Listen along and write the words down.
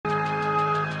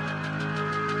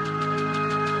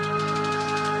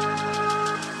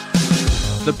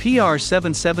The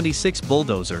PR-776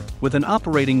 bulldozer, with an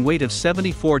operating weight of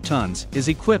 74 tons, is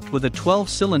equipped with a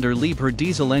 12-cylinder LIEBHERR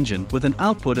diesel engine with an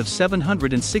output of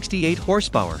 768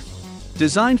 horsepower.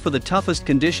 Designed for the toughest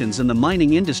conditions in the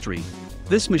mining industry,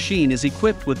 this machine is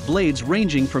equipped with blades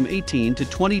ranging from 18 to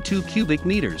 22 cubic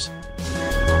meters.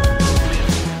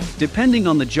 Depending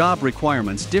on the job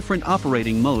requirements, different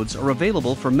operating modes are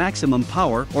available for maximum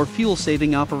power or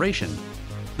fuel-saving operation.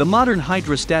 The modern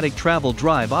hydrostatic travel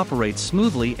drive operates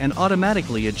smoothly and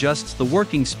automatically adjusts the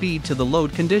working speed to the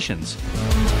load conditions.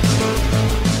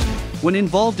 When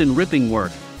involved in ripping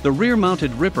work, the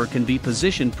rear-mounted ripper can be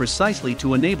positioned precisely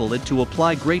to enable it to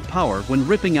apply great power when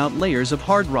ripping out layers of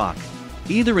hard rock.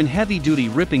 Either in heavy-duty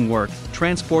ripping work,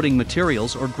 transporting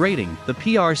materials, or grading, the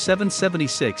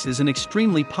PR-776 is an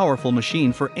extremely powerful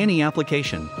machine for any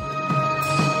application.